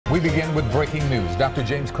We begin with breaking news. Dr.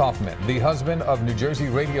 James Kauffman, the husband of New Jersey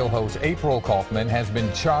radio host April Kauffman, has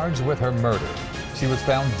been charged with her murder. She was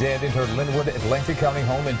found dead in her Linwood, Atlantic County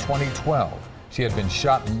home in 2012. She had been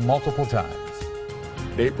shot multiple times.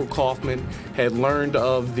 April Kauffman had learned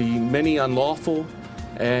of the many unlawful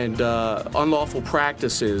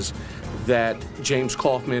practices that James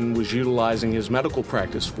Kauffman was utilizing his medical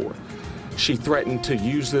practice for. She threatened to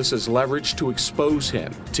use this as leverage to expose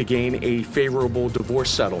him to gain a favorable divorce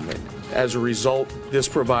settlement. As a result, this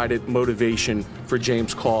provided motivation for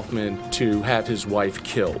James Kauffman to have his wife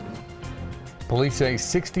killed. Police say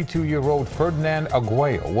 62-year-old Ferdinand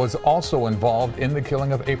Aguayo was also involved in the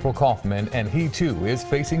killing of April Kauffman, and he too is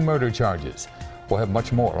facing murder charges. We'll have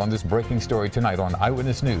much more on this breaking story tonight on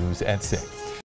Eyewitness News at 6.